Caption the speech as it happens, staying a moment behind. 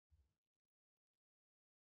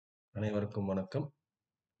அனைவருக்கும் வணக்கம்.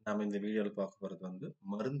 நாம இந்த வீடியோல பார்க்க போறது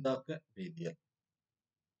மருந்தாக்க வேதியியல்.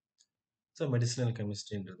 மெடிசினல்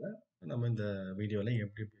கெமிஸ்ட்ரின்றத நம்ம இந்த வீடியோல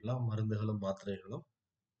எப்படி எப்படிலாம் மருந்துகளும், மாத்திரைகளும்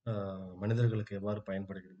ஆ, மனிதர்களுக்கு எவ்வாறு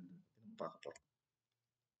பயன்படுகிறது பார்க்க போறோம்.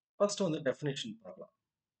 ஃபர்ஸ்ட் டெஃபினேஷன் பார்க்கலாம்.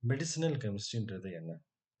 மெடிசினல் கெமிஸ்ட்ரின்றது என்ன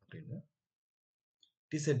அப்படின்னு.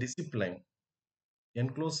 It is a discipline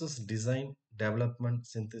encloses design development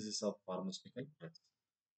synthesis of பார்மஸ்யூட்டிக்கல் drugs.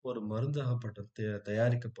 ஒரு மருந்தாகப்பட்ட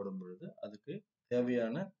தயாரிக்கப்படும் பொழுது அதுக்கு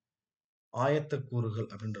தேவையான ஆயத்த கூறுகள்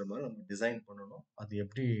அப்படின்ற மாதிரி நம்ம டிசைன் பண்ணணும். அது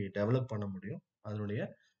எப்படி டெவலப் பண்ண முடியும், அதனுடைய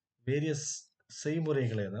வேரியஸ்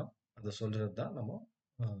செய்முறைகளை தான் அதை சொல்றது தான் நம்ம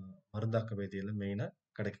மருந்தாக்க வேதியியல மெயினா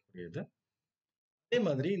கிடைக்கக்கூடியது. அதே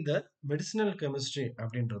மாதிரி இந்த மெடிசினல் கெமிஸ்ட்ரி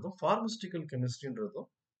அப்படின்றதும் பார்மஸ்யூட்டிக்கல் கெமிஸ்ட்ரின்றதும்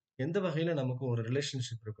எந்த வகையில நமக்கு ஒரு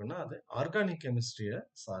ரிலேஷன்ஷிப் இருக்குன்னா அது ஆர்கானிக் கெமிஸ்ட்ரியை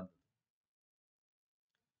சார்ந்து.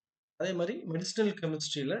 அதே மாதிரி மெடிசினல்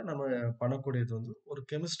கெமிஸ்ட்ரியில நம்ம பண்ணக்கூடியது ஒரு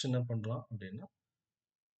கெமிஸ்ட் என்ன பண்றோம் அப்படின்னா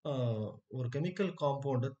ஒரு கெமிக்கல்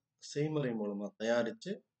காம்பவுண்டை செய்முறை மூலமா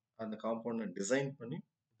தயாரிச்சு அந்த காம்பவுண்டை டிசைன் பண்ணி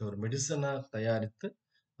ஒரு மெடிசனா தயாரித்து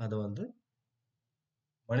அதை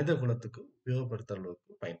மனித குலத்துக்கு உபயோகப்படுத்துற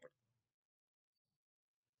அளவுக்கு பயன்படுத்தும்.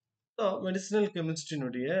 மெடிசினல்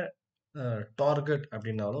கெமிஸ்ட்ரியினுடைய டார்கெட்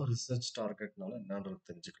அப்படின்னாலும் ரிசர்ச் டார்கெட்னாலும் என்னன்றது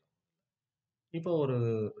தெரிஞ்சுக்கலாம். இப்போ ஒரு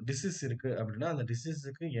டிசீஸ் இருக்கு அப்படின்னா அந்த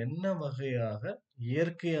டிசீஸுக்கு என்ன வகையாக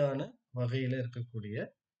இயற்கையான வகையில இருக்கக்கூடிய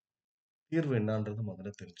தீர்வு என்னன்றது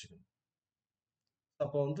முதல்ல தெரிஞ்சுக்கணும்.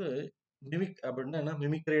 அப்போ மிமிக் அப்படின்னா என்ன,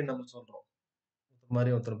 மிமிக்ரின்னு நம்ம சொல்றோம்.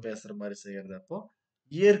 ஒருத்தர் பேசுற மாதிரி செய்யறது. அப்போ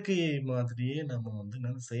இயற்கையை மாதிரியே நம்ம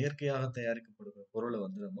என்னன்னா செயற்கையாக தயாரிக்கப்படுகிற பொருளை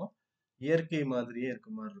நம்ம இயற்கை மாதிரியே இருக்க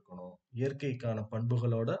மாதிரி இருக்கணும். இயற்கைக்கான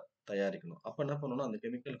பண்புகளோட தயாரிக்கணும். அப்ப என்ன பண்ணணும், அந்த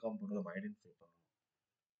கெமிக்கல் காம்பவுண்ட் நம்ம ஐடென்டிஃபை பண்ணணும்.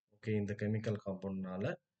 ஓகே, இந்த கெமிக்கல் காம்பவுண்ட்னால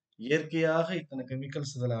இயற்கையாக இத்தனை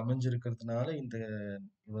கெமிக்கல்ஸ் இதுல அமைஞ்சிருக்கிறதுனால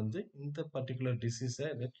இந்த பர்டிகுலர் டிசீஸை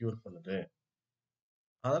இதை கியூர் பண்ணுது.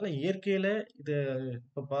 அதனால இயற்கையில இது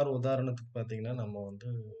இப்ப உதாரணத்துக்கு பாத்தீங்கன்னா நம்ம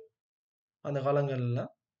அந்த காலங்கள்ல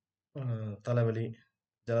தலைவலி,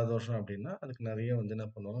 ஜலதோஷம் அப்படின்னா அதுக்கு நிறைய என்ன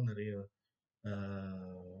பண்ணுவாங்க, நிறைய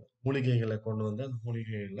மூலிகைகளை கொண்டு அந்த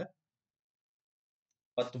மூலிகைகளை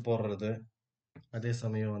பத்து போடுறது, அதே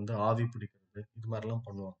சமயம் ஆவி பிடிக்கிறது, இது மாதிரிலாம்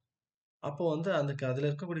பண்ணுவாங்க. அப்போ அதுல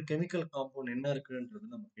இருக்கக்கூடிய கெமிக்கல் காம்பவுண்ட் என்ன இருக்குன்றது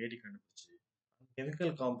நம்ம தேடி கண்டுபிடிச்சு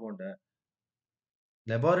கெமிக்கல் காம்பவுண்டை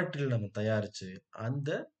லெபார்டரியில் நம்ம தயாரிச்சு அந்த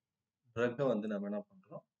ட்ரக்கை நம்ம என்ன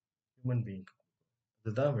பண்றோம், ஹியூமன் பீயிங்.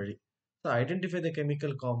 இதுதான் வழி. So identify the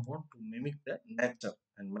chemical compound to mimic the nature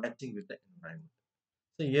and matching with the environment.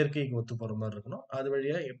 So இயற்கைக்கு ஒத்து போற மாதிரி இருக்கணும். அது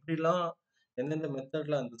வழியா எப்படிலாம் எந்தெந்த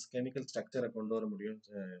மெத்தட்ல அந்த கெமிக்கல் ஸ்ட்ரக்சரை கொண்டு வர முடியும்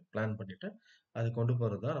பிளான் பண்ணிட்டு அது கொண்டு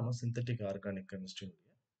போறது தான் நம்ம சிந்தட்டிக் ஆர்கானிக் கெமிஸ்ட்ரியுடைய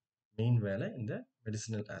மெயின் வேலை இந்த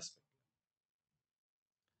மெடிசினல் ஆஸ்பெக்ட்.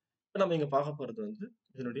 இப்போ நம்ம இங்க பார்க்க போறது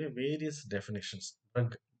இதனுடைய வேரியஸ் டெஃபினேஷன்ஸ்.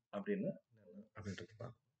 ட்ரக் அப்படின்னு அப்படின்றது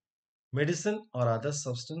பார்க்கணும். Medicine R other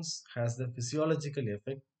substance has the physiological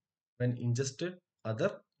effect when ingested other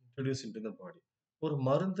introduced into the body. ஒரு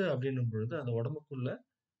மருந்து அப்படின்னும் பொழுது அந்த உடம்புக்குள்ள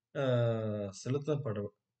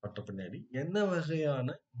செலுத்தப்பட்ட பின்னாடி என்ன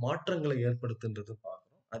வகையான மாற்றங்களை ஏற்படுத்துன்றது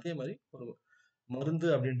பார்க்கணும். அதே மாதிரி ஒரு மருந்து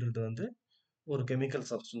அப்படின்றது ஒரு கெமிக்கல்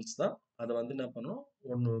சப்ஸ்டன்ஸ் தான். அதை என்ன பண்ணணும்,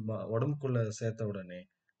 ஒன்று உடம்புக்குள்ள சேர்த்த உடனே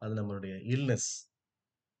அது நம்மளுடைய இல்னஸ்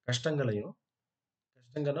கஷ்டங்களையும்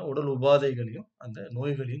உடல் உபாதைகளையும் அந்த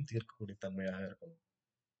நோய்களையும் தீர்க்கக்கூடிய தன்மையாக இருக்கணும்.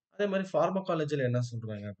 அதே மாதிரி ஃபார்மகாலஜியில் என்ன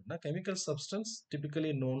சொல்றாங்க அப்படின்னா, chemical substance typically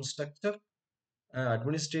known structure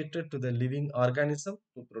administrated to the living organism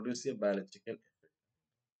to produce a biological effect.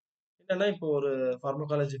 என்னன்னா இப்போ ஒரு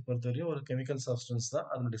ஃபார்மகாலஜி பொறுத்தவரையும் ஒரு கெமிக்கல் சப்ஸ்டன்ஸ் தான்,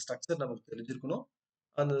 அதனுடைய ஸ்ட்ரக்சர் நமக்கு தெரிஞ்சிருக்கணும்.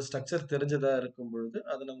 அந்த ஸ்ட்ரக்சர் தெரிஞ்சதா இருக்கும் பொழுது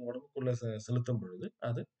அது நம்ம உடம்புக்குள்ள செலுத்தும் பொழுது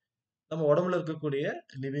அது நம்ம உடம்புல இருக்கக்கூடிய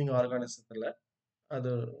லிவிங் ஆர்கானிசத்துல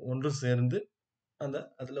அது ஒன்று சேர்ந்து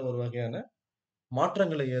அதுல ஒரு வகையான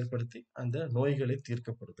மாற்றங்களை ஏற்படுத்தி அந்த நோய்களை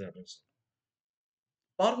தீர்க்கப்படுது அப்படின்னு சொல்றோம்.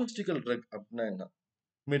 பார்மஸ்யூட்டிக்கல் ட்ரக் அப்படின்னா என்ன,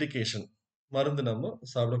 மெடிகேஷன், மருந்து நம்ம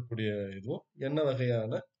சாப்பிடக்கூடிய இதுவும் என்ன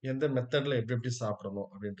வகையான எந்த மெத்தட்ல எப்படி எப்படி சாப்பிடணும்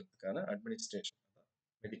அப்படின்றதுக்கான administration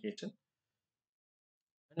medication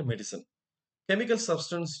and medicine. Chemical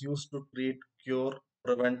substance use to treat, cure,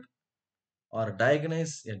 prevent R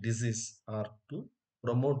diagnose a disease R to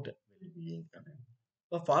promote wellbeing.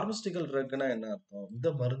 இப்போ பார்மஸ்யூட்டிக்கல் ட்ரக்னா என்ன அர்த்தம், இந்த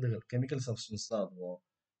மருந்துகள் கெமிக்கல் சப்ஸ்டன்ஸ் தான் அதுவும்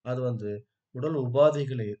அது உடல்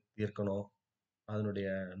உபாதைகளை தீர்க்கணும், அதனுடைய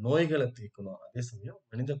நோய்களை தீர்க்கணும், அதே சமயம்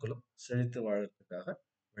மனித குலம் செழித்து வாழறதுக்காக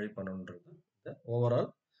வழி பண்ணணுன்றது இந்த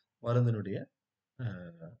ஓவரால் மருந்தினுடைய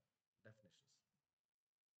டெஃபினேஷன்.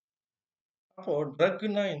 அப்போ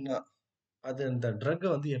ட்ரக்னா என்ன, அது இந்த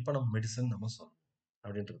ட்ரக்கை எப்ப நம்ம மெடிசன் நம்ம சொல்லணும்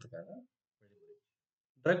அப்படின்றதுக்காக வழிமுறை.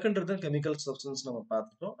 ட்ரக்ன்றது கெமிக்கல் சப்ஸ்டன்ஸ் நம்ம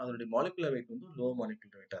பார்த்துட்டோம். அதனுடைய மாலிகுலர் வெயிட் லோ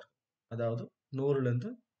மாலிகுலர் வெயிட்டா இருக்கும். அதாவது 100ல இருந்து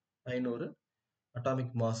 500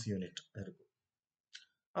 அட்டாமிக் மாஸ் யூனிட் இருக்கும்.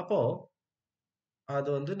 அப்போ அது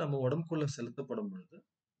வந்து நம்ம உடம்புக்குள்ள செலுத்தப்படும் பொழுது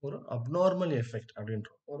ஒரு அப்நார்மல் எஃபெக்ட்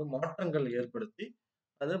அப்படின்றோம். ஒரு மாற்றங்கள் ஏற்படுத்தி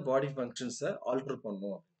அது பாடி ஃபங்க்ஷன்ஸை ஆல்டர்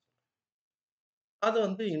பண்ணும். அது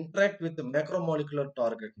வந்து interact with macromolecular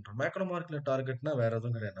target. Macromolecular டார்கெட்னா வேற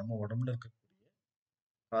எதுவும் கிடையாது. நம்ம உடம்புல இருக்கக்கூடிய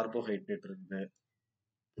கார்போஹைட்ரேட் இருக்குது,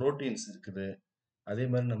 புரோட்டீன்ஸ் இருக்குது, அதே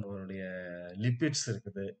மாதிரி நம்மளுடைய லிபிட்ஸ்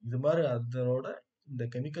இருக்குது. இது மாதிரி அதனோட இந்த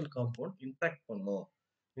கெமிக்கல் காம்பவுண்ட் இன்டராக்ட் பண்ணும்.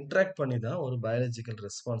 இன்டராக்ட் பண்ணி தான் ஒரு பயாலஜிக்கல்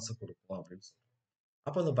ரெஸ்பான்ஸ் கொடுக்கும் அப்படின்னு சொல்றோம்.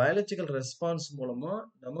 அப்போ அந்த பயாலஜிக்கல் ரெஸ்பான்ஸ் மூலமா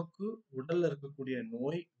நமக்கு உடல்ல இருக்கக்கூடிய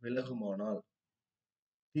நோய் விலகுமானால்,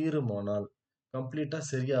 தீருமானால், கம்ப்ளீட்டா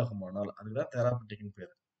சரியாகுமானால், அதுதான் தெராபட்டிக்னு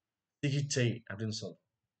பேரு. சிகிச்சை அப்படின்னு சொல்றோம்.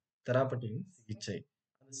 தெராபட்டிக் சிகிச்சை.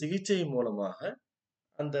 அந்த சிகிச்சை மூலமாக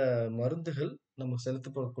அந்த மருந்துகள் நம்ம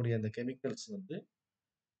செலுத்தப்படக்கூடிய அந்த கெமிக்கல்ஸ் வந்து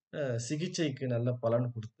சிகிச்சைக்கு நல்ல பலன்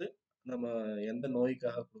கொடுத்து, நம்ம எந்த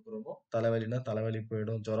நோய்க்காக குடுக்குறோமோ, தலைவலினா தலைவலி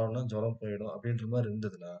போயிடும், ஜுரம்னா ஜுரம் போயிடும் அப்படின்ற மாரி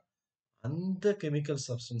இருந்ததுன்னா, அந்த கெமிக்கல்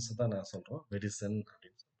சப்ஸ்டன்ஸ் தான் நான் சொல்றோம் மெடிசின்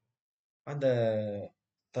அப்படின்னு சொல்றோம். அந்த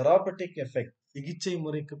தெராபட்டிக் எஃபெக்ட் சிகிச்சை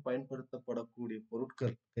முறைக்கு பயன்படுத்தப்படக்கூடிய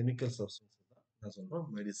பொருட்கள், கெமிக்கல் சப்ஸ்டன்ஸ் தான் நான் சொல்றோம்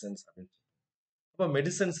மெடிசின்ஸ் அப்படின்னு சொல்றோம். அப்ப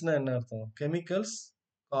மெடிசின்ஸ்னா என்ன அர்த்தம்? Chemicals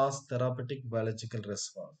cos தெராபட்டிக் biological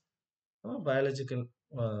response. Biological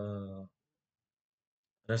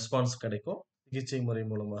response கிடைக்கும். சிகிச்சை முறை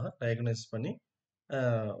மூலமாக டயக்னைஸ் பண்ணி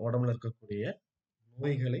உடம்புல இருக்கக்கூடிய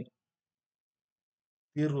நோய்களை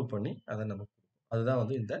தீர்வு பண்ணி அதை நமக்கு கொடுக்கும். அதுதான்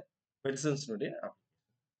வந்து இந்த மெடிசன்ஸினுடைய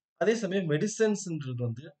அதே சமயம் மெடிசன்ஸ்ன்றது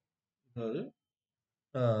வந்து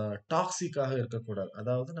டாக்ஸிக்காக இருக்கக்கூடாது.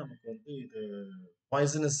 அதாவது நமக்கு வந்து இது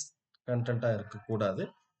பாய்சனஸ் கண்டென்ட்டா இருக்கக்கூடாது.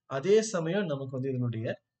 அதே சமயம் நமக்கு வந்து இதனுடைய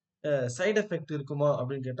சைடு எஃபெக்ட் இருக்குமா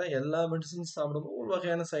அப்படின்னு கேட்டா எல்லா மெடிசன்ஸ் சாப்பிடும்போது ஒரு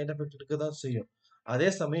வகையான சைடு எஃபெக்ட் இருக்க தான் செய்யும். அதே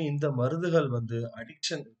சமயம் இந்த மருந்துகள் வந்து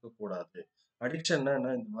அடிக்ஷன் இருக்கக்கூடாது. அடிக்ஷன்னா என்ன,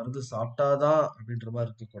 இந்த மருந்து சாப்பிட்டாதான் அப்படின்ற மாதிரி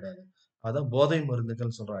இருக்கக்கூடாது. அதான் போதை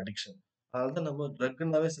மருந்துகள் சொல்றோம் அடிக்ஷன். அதனால நம்ம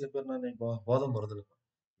ட்ரக்னாவே சில பேர் நான் நினைப்போம் போதை மருந்து இருக்கும்.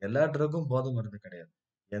 எல்லா ட்ரக்கும் போதை மருந்து கிடையாது.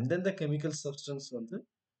 எந்தெந்த கெமிக்கல் சப்ஸ்டன்ஸ் வந்து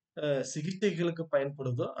சிகிச்சைகளுக்கு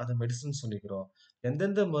பயன்படுதோ அதை மெடிசன் சொல்லிக்கிறோம்.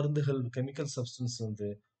 எந்தெந்த மருந்துகள் கெமிக்கல் சப்ஸ்டன்ஸ் வந்து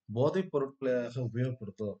போதைப் பொருட்களாக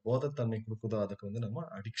உபயோகப்படுதோ, போதைத்தன்மை கொடுக்குதோ அதுக்கு வந்து நம்ம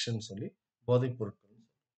அடிக்ஷன் சொல்லி போதைப் பொருட்கள்.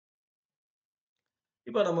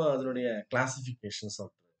 இப்போ நம்ம அதனுடைய கிளாசிபிகேஷன்ஸ்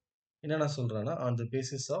ஆஃப் என்னென்ன சொல்றேன்னா on the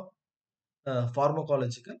basis of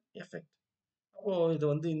pharmacological effect. அப்போ இது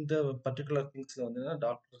வந்து இந்த பர்டிகுலர் திங்ஸ்ல வந்து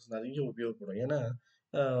டாக்டர்ஸ் நிறைய உபயோகப்படும். ஏன்னா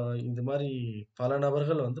இந்த மாதிரி பல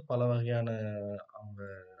நபர்கள் வந்து பல வகையான அவங்க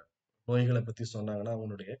நோய்களை பத்தி சொன்னாங்கன்னா,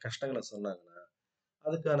 அவங்களுடைய கஷ்டங்களை சொன்னாங்கன்னா,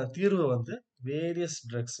 அதுக்கான தீர்வு வந்து வேரியஸ்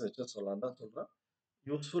ட்ரக்ஸ் வச்சு சொல்லலாம் தான் சொல்றேன்.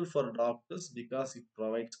 Useful for doctors because it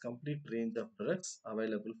provides complete range of drugs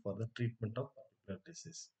available for the treatment of particular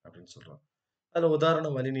disease அப்படின்னு சொல்றோம். அதுல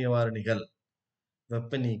உதாரணம் வலி நிவாரணிகள்,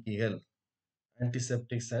 வெப்ப நீக்கிகள்,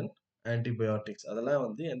 ஆன்டிசெப்டிக்ஸ் அண்ட் ஆன்டிபயோட்டிக்ஸ் அதெல்லாம்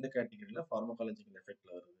வந்து எந்த கேட்டகரியில ஃபார்மகாலஜிக்கல்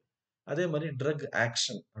எஃபெக்ட்ல வருது. அதே மாதிரி ட்ரக்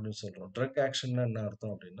ஆக்ஷன் அப்படின்னு சொல்றோம். ட்ரக் ஆக்ஷன்னா என்ன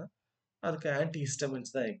அர்த்தம் அப்படின்னா அதுக்கு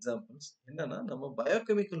ஆன்டிஹிஸ்டமின்ஸ் தான் எக்ஸாம்பிள்ஸ். என்னன்னா நம்ம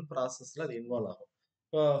பயோகெமிக்கல் ப்ராசஸ்ல அது இன்வால்வ் ஆகும்.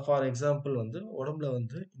 இப்போ ஃபார் எக்ஸாம்பிள் வந்து உடம்புல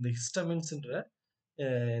வந்து இந்த ஹிஸ்டமின்ஸ்ன்ற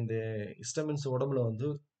இந்த ஹிஸ்டமின்ஸ் உடம்புல வந்து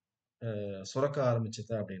சுரக்க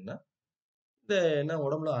ஆரம்பிச்சது அப்படின்னா இந்த என்ன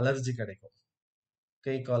உடம்புல அலர்ஜி கிடைக்கும்.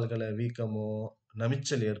 கை கால்களை வீக்கமோ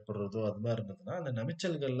நமிச்சல் ஏற்படுறதோ அது மாதிரி இருந்ததுன்னா அந்த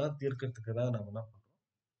நமிச்சல்கள்லாம் தீர்க்கறதுக்கு தான் நம்ம என்ன பண்றோம்,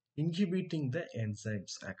 இன்ஹிபிட்டிங் த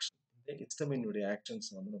என்சைம்ஸ் ஆக்ஷன். இந்த ஹிஸ்டமினுடைய ஆக்ஷன்ஸ்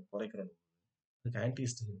வந்து நம்ம குறைக்கிறோம். அதுக்கு ஆன்டி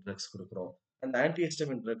ஹிஸ்டமின் ட்ரக்ஸ் கொடுக்குறோம். அந்த ஆன்டி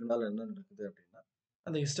ஹிஸ்டமின் ட்ரக்னால என்ன நடக்குது அப்படின்னா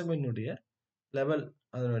அந்த ஹிஸ்டமினுடைய லெவல்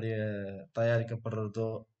அதனுடைய தயாரிக்கப்படுறதோ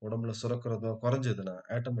உடம்புல சுரக்கிறதோ குறைஞ்சதுன்னா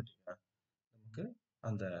ஆட்டோமேட்டிக்கா நமக்கு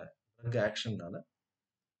அந்த ட்ரக் ஆக்ஷன்னால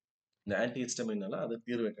இந்த ஆன்டி ஹிஸ்டமின்னால அது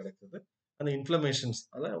தீர்வு கிடைக்குது. அந்த இன்ஃப்ளமேஷன்ஸ்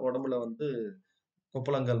அதான் உடம்புல வந்து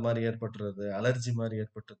கொப்பளங்கள் மாதிரி ஏற்பட்டுறது, அலர்ஜி மாதிரி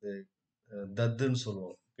ஏற்பட்டது, தத்துன்னு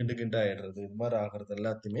சொல்லுவோம், கிண்டு கிண்டு ஆயிடுறது, இது மாதிரி ஆகிறது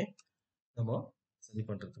எல்லாத்தையுமே நம்ம சரி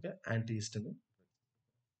பண்றதுக்கு ஆன்டி ஹிஸ்டமின்.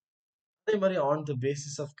 அதே மாதிரி on the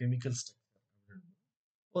basis of chemical structure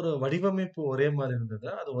ஒரு வடிவமைப்பு ஒரே மாதிரி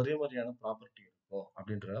இருந்ததுன்னா அது ஒரே மாதிரியான ப்ராப்பர்ட்டி இருக்கும்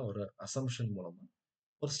அப்படின்ற ஒரு அசம்ஷன் மூலமா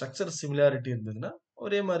ஒரு ஸ்ட்ரக்சர் சிமிலாரிட்டி இருந்ததுன்னா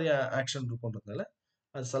ஒரே மாதிரி ஆக்ஷன் இருக்கும்ன்றதுனால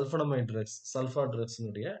அது சல்ஃபனமைட் ட்ரக்ஸ் சல்ஃபா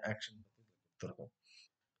ட்ரக்ஸினுடைய ஆக்ஷன் இருக்கும்.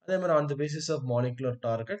 அதே மாதிரி on the basis of molecular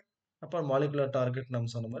target அப்போ மாலிகுலர் டார்கெட்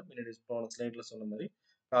நம்ம சொன்ன மாதிரி முன்னாடி போன ஸ்லைட்ல சொன்ன மாதிரி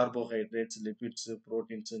carbohydrates, lipids,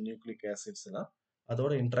 proteins, nucleic acids எல்லாம்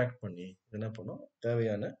அதோட இன்ட்ராக்ட் பண்ணி என்ன பண்ணும்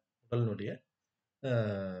தேவையான உடலினுடைய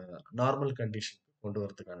நார்மல் கண்டிஷனுக்கு கொண்டு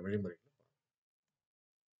வரதுக்கான வழிமுறைகள்.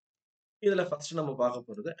 இதுல ஃபர்ஸ்ட் நம்ம பார்க்க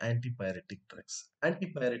போறது ஆன்டிபயரெட்டிக் ட்ரக்ஸ்.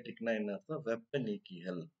 ஆன்டிபயரெட்டிக்னா என்ன அர்த்தம்? வெப்ப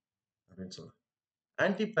நீக்கிகள் அப்படின்னு சொல்றோம்.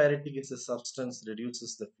 ஆன்டிபயரெட்டிக் is a substance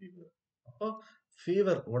reduces the fever. அப்போ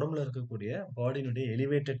ஃபீவர் உடம்புல இருக்கக்கூடிய பாடியினுடைய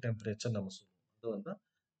எலிவேட்டட் டெம்பரேச்சர் நம்ம சொல்லுவோம். அது வந்து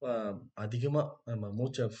அ அதிகமா நம்ம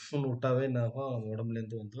மூச்ச ஃபுன்னு விட்டாவே என்ன ஆகும்,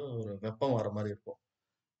 உடம்புலேருந்து வந்து ஒரு வெப்பம் வர மாரி இருக்கும்.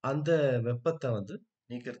 அந்த வெப்பத்த வந்து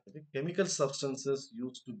நீக்கிறதுக்கு chemical substances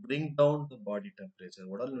use to bring down the body temperature.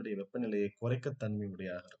 உடலினுடைய வெப்பநிலையை குறைக்க தன்மை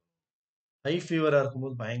உடையதாக இருக்கும். ஹை ஃபீவரா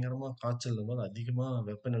இருக்கும்போது பயங்கரமா காய்ச்சல் இருக்கும்போது அதிகமா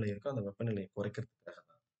வெப்பநிலை இருக்கும். அந்த வெப்பநிலையை குறைக்கிறதுக்காக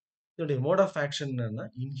தான். இதோடைய மோட் ஆஃப் ஆக்ஷன் என்னன்னா,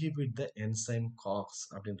 இன்ஹிபிட் த என்சைம் காக்ஸ்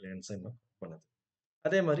அப்படின்ற என்சைம பண்ணுது.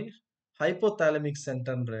 அதே மாரி ஹைப்போதாலமிக்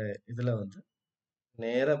சென்டர்ன்ற இதுல வந்து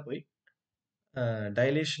நேரா போய்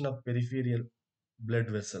டைலேஷன் ஆஃப் பெரிஃபீரியல்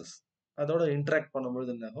பிளட் வெசல்ஸ் அதோட இன்டராக்ட்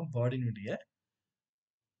பண்ணும்பொழுது என்ன ஆகும், பாடியினுடைய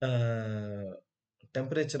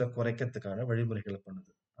டெம்பரேச்சரை குறைக்கிறதுக்கான வழிமுறைகளை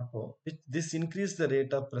பண்ணுது. அப்போ this increase the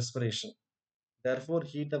rate of respiration, therefore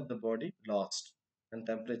heat of the body last and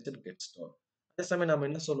temperature gets down. அதே சமயம் நம்ம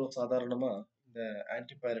என்ன சொல்லுவோம் சாதாரணமா, இந்த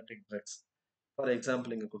ஆன்டிபயோட்டிக் ட்ரக்ஸ் ஃபார்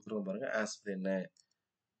எக்ஸாம்பிள் இங்க கொடுத்துருவோம் பாருங்க, ஆஸ்பிரின்,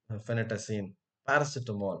 ஃபெனடசின்,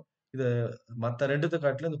 பாராசிட்டமால். இது மத்த 2த்த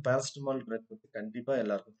காட்டிலும் இந்த பாராசிட்டமால் ட்ரக் பத்தி கண்டிப்பா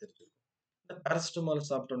எல்லாருக்கும் தெரிஞ்சிருக்கும். இந்த பாராசிட்டமால்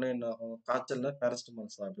சாப்பிட்டோனே என்ன ஆகும்? காய்ச்சல்னா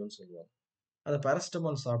பாராசிட்டமால் சாப்பிடுன்னு சொல்லுவாங்க. அந்த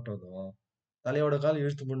பாராசிட்டமால் சாப்பிட்டதும், தலையோட கால்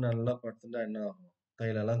இழுத்து மூடி நல்லா படுத்துட்டா என்ன ஆகும்?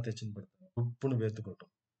 கையிலலாம் தேய்ச்சுன்னு படுத்துரும். குப்புன்னு வேர்த்து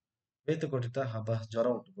கொட்டும். வேர்த்து கொட்டிட்டா, அப்பா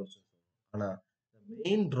ஜுரம் விட்டு போச்சுன்னு சொல்லுவோம். ஆனா,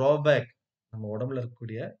 மெயின் ட்ராபேக் நம்ம உடம்புல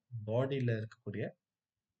இருக்கக்கூடிய, பாடியில இருக்கக்கூடிய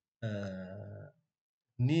அ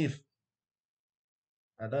நீர்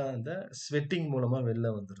அதான் அந்த ஸ்வெட்டிங் மூலமா வெளில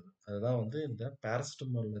வந்துருது. அதுதான் வந்து இந்த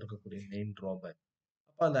பாராசிட்டமால்ல இருக்கக்கூடிய மெயின் ட்ராபேக்.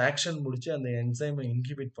 அப்ப அந்த ஆக்ஷன் முடிச்சு அந்த என்சைமை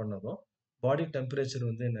இன்ஹிபிட் பண்ணதும், பாடி டெம்பரேச்சர்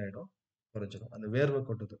வந்து என்ன ஆயிடும்? குறைஞ்சிரும். அந்த வேர்வை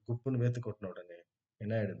கொட்டுது. குப்புன்னு வேர்த்து கொட்டின உடனே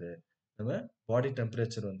என்ன ஆயிடுது? நம்ம பாடி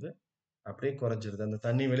டெம்பரேச்சர் வந்து அப்படியே குறைஞ்சிருது. அந்த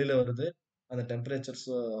தண்ணி வெளியில வருது. அந்த டெம்பரேச்சர்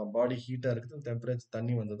பாடி ஹீட்டா இருக்குது. டெம்பரேச்சர்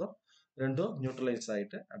தண்ணி வந்ததும் 2ம் நியூட்ரலைஸ்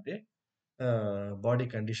ஆயிட்டு அப்படியே பாடி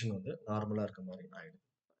கண்டிஷன் வந்து நார்மலா இருக்க மாரி ஆயிடுது.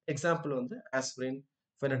 எக்ஸாம்பிள் வந்து ஆஸ்பிரின்,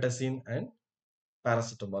 ஃபெனடசின் அண்ட்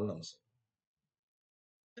பாராசிட்டமால் நம்ம சொல்றோம்.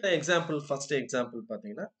 எக்ஸாம்பிள் ஃபர்ஸ்ட் எக்ஸாம்பிள்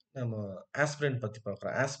பார்த்தீங்கன்னா, நம்ம ஆஸ்பிரின் பத்தி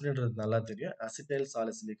பார்க்குறோம். ஆஸ்பிரின்றது நல்லா தெரியும். அசிட்டைல்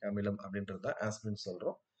சாலிசிலிக் அமிலம் அப்படின்றது தான் ஆஸ்பிரின்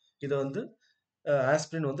சொல்றோம். இது வந்து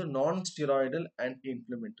ஆஸ்பிரின் வந்து நான் ஸ்டீராய்டல் ஆன்டி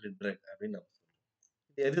இன்ஃப்ளமேட்டரி ட்ரக் அப்படின்னு நம்ம சொல்றோம்.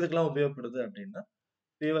 இது எது எதுக்கெல்லாம் உபயோகப்படுது அப்படின்னா,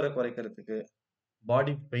 ஃபீவரை குறைக்கிறதுக்கு,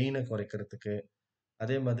 பாடி பெயினை குறைக்கிறதுக்கு,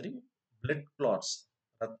 அதே மாதிரி பிளட் கிளாட்ஸ்,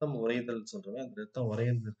 ரத்தம் உறைதல் சொல்றோமே, அந்த ரத்தம்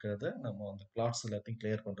உறைந்து இருக்கிறத நம்ம அந்த கிளாட்ஸ் எல்லாத்தையும்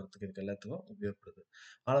கிளியர் பண்றதுக்கு இதுக்கு எல்லாத்துக்கும் உபயோகப்படுது.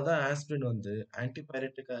 அதனாலதான் ஆஸ்பிரின் வந்து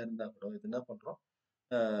ஆன்டிபயோட்டிக்கா இருந்தா கூட இது என்ன பண்றோம்,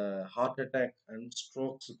 ஹார்ட் அட்டாக் அண்ட்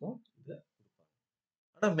ஸ்ட்ரோக்ஸுக்கும் இது கொடுப்பாங்க.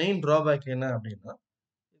 ஆனா மெயின் டிராபேக் என்ன அப்படின்னா,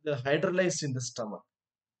 இது ஹைட்ரலைஸ்ட் இன் த stomach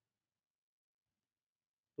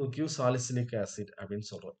to give salicylic acid அப்படின்னு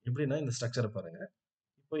சொல்றோம். எப்படின்னா இந்த ஸ்ட்ரக்சரை பாருங்க.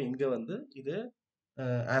 இப்போ இங்க வந்து இது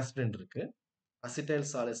ஆஸ்பிரின் இருக்கு. அசிடைல்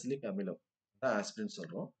சாலிசிலிக் அமிலம் தான் ஆஸ்பிரின்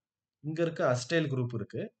சொல்றோம். இங்க இருக்க அஸ்டைல் குரூப்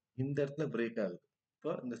இருக்கு. இந்த இடத்துல பிரேக் ஆகுது.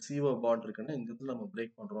 இப்போ இந்த CO பாண்ட் இருக்குன்னா இந்த இடத்துல நம்ம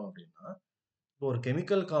பிரேக் பண்றோம் அப்படின்னா, இப்போ ஒரு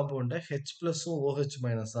கெமிக்கல் காம்பவுண்ட H பிளஸும் OH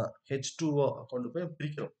மைனஸா H2O கொண்டு போய்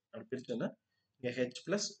பிரிக்கிறோம். அப்படி பிரிச்சோம்னா இங்க H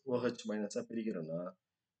பிளஸ் OH மைனஸா பிரிக்கிறோம்னா,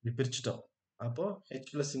 இப்படி பிரிச்சுட்டோம். அப்போ H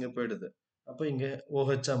பிளஸ் இங்க போயிடுது. அப்போ இங்க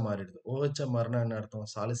OH ஆ மாறிடுது. OH ஆ மாறினா என்ன அர்த்தம்?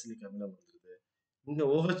 சாலிசிலிக் அமிலம் வந்துருது. இங்க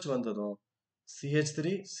OH வந்ததும்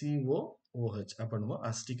CH3COOH அப்ப நம்ம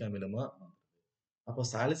அசிட்டிக் அமிலமா மாறுது. அப்போ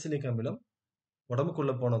சாலிசிலிக் அமிலம்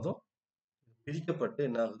உடம்புக்குள்ள போனதும் பிரிக்கப்பட்டு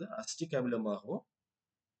என்ன ஆகுது? Acetic அமிலமாகவும்,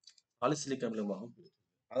 salicylic அமிலமாகவும் பிரிக்குது.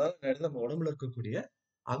 அதாவது இந்த இடத்துல நம்ம உடம்புல இருக்கக்கூடிய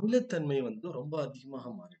அமிலத்தன்மை வந்து ரொம்ப அதிகமாக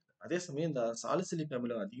மாறிடுது. அதே சமயம் இந்த சாலிசிலிக்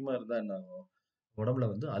அமிலம் அதிகமா இருந்தா என்ன ஆகும்? உடம்புல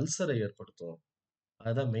வந்து அல்சரை ஏற்படுத்தும்.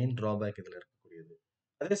 அதுதான் மெயின் டிராபேக் இதுல இருக்கக்கூடியது.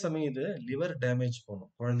 அதே சமயம் இது லிவர் டேமேஜ்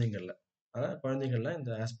பண்ணும் குழந்தைங்கள்ல. ஆனா குழந்தைகள்ல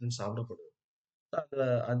இந்த ஆஸ்பிரின் சாப்பிடக்கூடாது. அதுல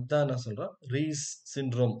அதான் நான் சொல்றேன். ரீஸ்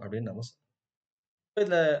சிண்ட்ரோம் அப்படின்னு நம்ம சொல்றோம்.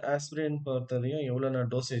 இதுல ஆஸ்பிரின் பொறுத்தவரையும் எவ்வளவு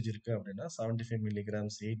டோசேஜ் இருக்கு அப்படின்னா 75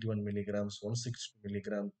 milligrams, 81 milligrams, 160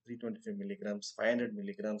 milligram, 325 milligrams, 500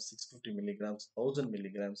 milligrams, 650 milligrams, 1000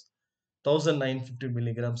 milligrams, 1950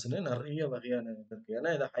 மில்லிகிராம்ஸ்னு நிறைய வகையான இது இருக்கு.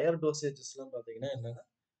 ஏன்னா இது ஹையர் டோசேஜஸ் எல்லாம் பாத்தீங்கன்னா என்னன்னா,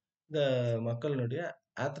 இந்த மக்களுடைய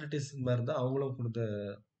ஆத்லட்டிஸ் மாதிரி தான் அவங்களும் கொடுத்த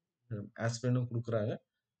ஆஸ்பிரினும் கொடுக்குறாங்க.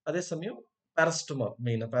 அதே சமயம் பாராசிட்டமால்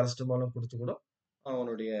மெயினா பாராசிட்டமாலும் கொடுத்து கூட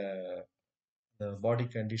அவனுடைய பாடி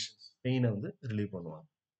கண்டிஷன் பெயினை வந்து ரிலீவ் பண்ணுவாங்க.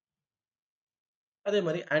 அதே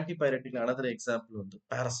மாதிரி ஆன்டிபயோட்டிக் அனதர் எக்ஸாம்பிள் வந்து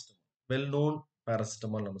பாராசிட்டமால். வெல் நோன்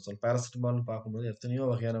பாராசிட்டமால் நம்ம சொல்றோம். பாராசிட்டமால்னு பார்க்கும்போது எத்தனையோ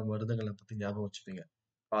வகையான மருந்துகளை பத்தி ஞாபகம் வச்சுப்பீங்க.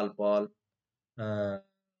 பால்,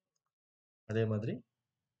 அதே மாதிரி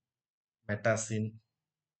மெட்டாசின்,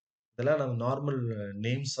 இதெல்லாம் நம்ம normal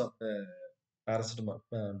names of the paracetamol.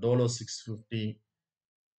 Dolo 650.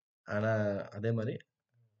 ஆனா அதே மாதிரி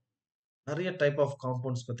நிறைய டைப் ஆஃப்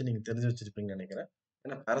காம்பவுண்ட்ஸ் பத்தி நீங்க தெரிஞ்சு வச்சிருப்பீங்கன்னு நினைக்கிறேன்.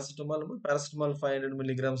 ஏன்னா பாராசிட்டமால் 500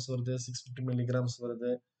 மில்லிகிராம்ஸ் வருது, 650 மில்லிகிராம்ஸ்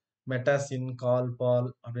வருது, மெட்டாசின், கால்பால்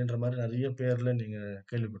அப்படின்ற மாரி நெறைய பேர்ல நீங்க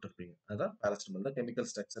கேள்விப்பட்டிருப்பீங்க. அதான் பாராசிட்டமால் தான் கெமிக்கல்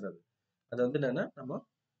ஸ்ட்ரக்சர் அது. அது வந்து என்னன்னா, நம்ம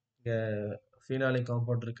இங்க ஃபீனாலிக்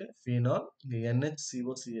காம்பவுண்ட் இருக்கு. ஃபீனால், இங்க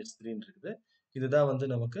NHCOCH3ன்னு இருக்குது. இதுதான் வந்து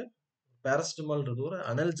நமக்கு பாராசிட்டமால்ன்றது ஒரு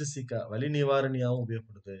அனல்ஜெசிக்கா, வலி நிவாரணியாவும்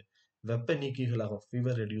உபயோகப்படுது. வெப்ப நீக்கிகளாகவும்,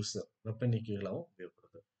 ஃபீவர் ரெடியூசர், வெப்ப நீக்கிகளாகவும்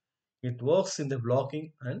உபயோகப்படுது. It works in the blocking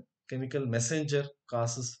and chemical messenger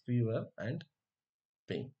causes fever and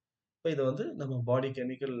pain. இப்ப இத வந்து நம்ம பாடி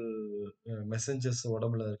கெமிக்கல் மெசேஞ்சர்ஸ்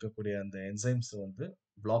உடம்புல இருக்கக்கூடிய அந்த என்சைம்ஸ் வந்து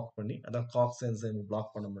பிளாக் பண்ணி, அதான் காக்ஸ் என்சைம்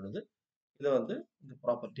பிளாக் பண்ணும் பொழுது, இத வந்து இந்த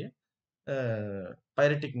ப்ராப்பர்ட்டிய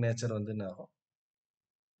பைரட்டிக் நேச்சர் வந்து என்ன ஆகும்?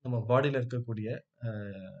 நம்ம பாடியில இருக்கக்கூடிய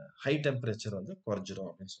ஹை டெம்பரேச்சர் வந்து குறைஞ்சிரும்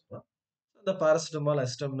அப்படின்னு சொல்றோம். இந்த பாராசிட்டமால்,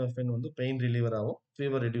 அசிட்டமினோபன் வந்து பெயின் ரிலீவராகவும்,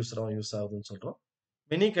 ஃபீவர் ரெடியூசராகவும் யூஸ் ஆகுதுன்னு சொல்றோம்.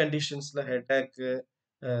 மெனி கண்டிஷன்ஸ்ல ஹெட் ஏக்,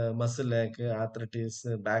 மசில் ஏக், ஆர்த்ரைட்டிஸ்,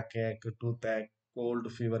 பேக் ஏக், டூத் ஏக், கோல்டு,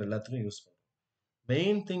 ஃபீவர் எல்லாத்துலயும் யூஸ் பண்றோம்.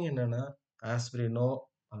 மெயின் திங் என்னன்னா, ஆஸ்பிரினோ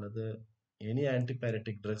அல்லது எனி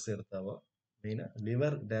ஆன்டிபயோட்டிக் ட்ரக்ஸ் எடுத்தாவோ, மெயினா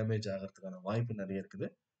லிவர் டேமேஜ் ஆகிறதுக்கான வாய்ப்பு நெறைய இருக்குது.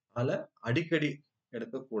 அதனால அடிக்கடி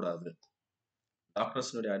எடுக்கக்கூடாது.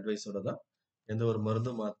 டாக்டர்ஸ்னுடைய அட்வைஸோட தான் எந்த ஒரு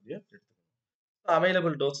மருந்து மாத்திரையும் எடுத்துக்கணும்.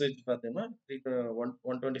 அவைலபிள் டோசேஜ் பார்த்தீங்கன்னா,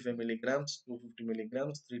 125 milligrams, 250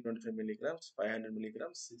 milligrams, 325 milligrams, 500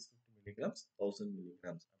 milligrams, 650 milligrams, 1000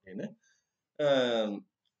 milligrams அப்படின்னு அ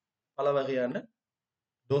பல வகையான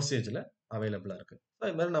டோசேஜ்ல அவைலபிளா இருக்கு. ஸோ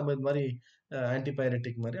இது மாரி நம்ம இது மாரி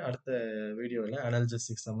ஆன்டிபயோட்டிக் மாரி அடுத்த வீடியோல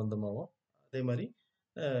அனால்ஜெசிக் சம்மந்தமாவும், அதே மாரி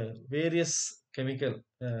அ various chemical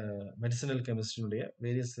medicinal கெமிஸ்ட்ரியினுடைய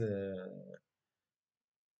various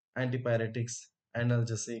antibiotics,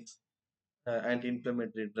 analgesics, anti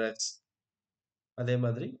inflammatory drugs, அதே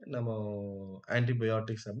மாதிரி நம்ம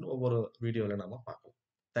ஆன்டிபயோட்டிக்ஸ் அப்படின்னு ஒவ்வொரு வீடியோல நாம பார்க்கலாம்.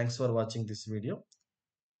 தேங்க்ஸ் ஃபார் வாட்சிங் this video.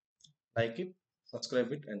 Like it,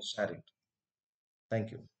 subscribe it and share it.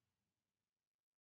 Thank you.